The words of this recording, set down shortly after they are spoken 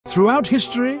Throughout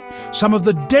history, some of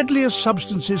the deadliest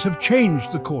substances have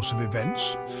changed the course of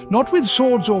events, not with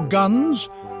swords or guns,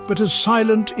 but as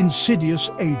silent, insidious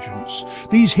agents.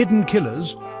 These hidden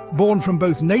killers, born from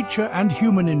both nature and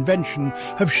human invention,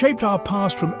 have shaped our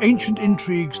past from ancient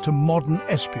intrigues to modern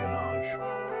espionage.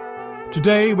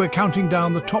 Today, we're counting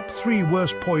down the top 3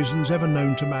 worst poisons ever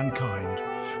known to mankind.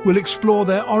 We'll explore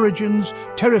their origins,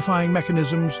 terrifying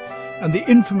mechanisms, and the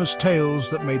infamous tales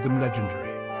that made them legendary.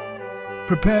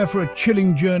 Prepare for a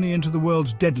chilling journey into the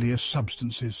world's deadliest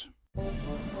substances.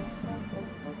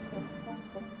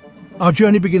 Our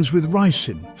journey begins with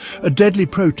ricin, a deadly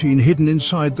protein hidden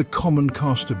inside the common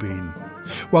castor bean.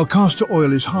 While castor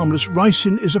oil is harmless,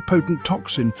 ricin is a potent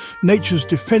toxin, nature's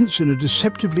defense in a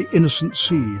deceptively innocent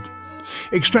seed.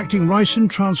 Extracting ricin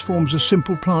transforms a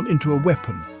simple plant into a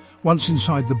weapon. Once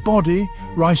inside the body,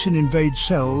 ricin invades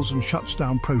cells and shuts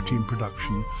down protein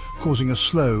production, causing a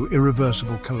slow,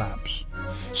 irreversible collapse.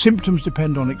 Symptoms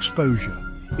depend on exposure.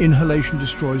 Inhalation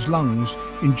destroys lungs,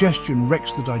 ingestion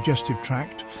wrecks the digestive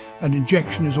tract, and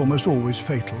injection is almost always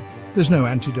fatal. There's no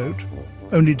antidote,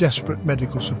 only desperate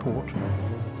medical support.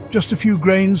 Just a few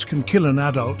grains can kill an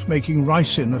adult, making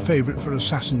ricin a favorite for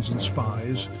assassins and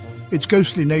spies. Its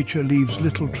ghostly nature leaves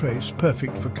little trace,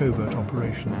 perfect for covert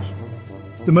operations.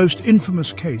 The most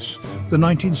infamous case, the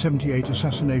 1978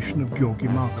 assassination of Georgy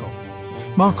Markov.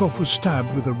 Markov was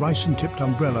stabbed with a ricin-tipped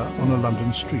umbrella on a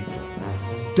London street.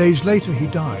 Days later he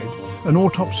died. An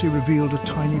autopsy revealed a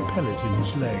tiny pellet in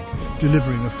his leg,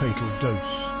 delivering a fatal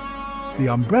dose. The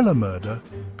umbrella murder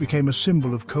became a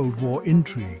symbol of Cold War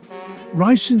intrigue.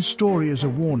 Ricin's story is a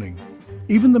warning.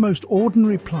 Even the most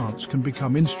ordinary plants can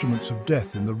become instruments of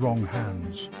death in the wrong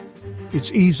hands.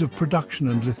 Its ease of production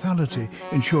and lethality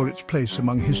ensure its place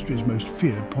among history's most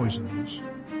feared poisons.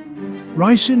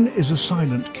 Ricin is a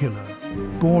silent killer,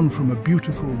 born from a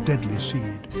beautiful, deadly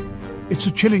seed. It's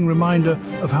a chilling reminder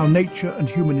of how nature and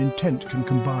human intent can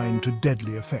combine to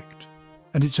deadly effect.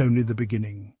 And it's only the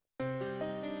beginning.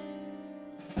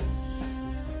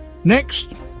 Next,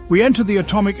 we enter the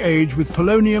atomic age with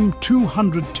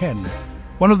polonium-210,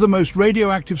 one of the most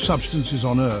radioactive substances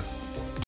on Earth.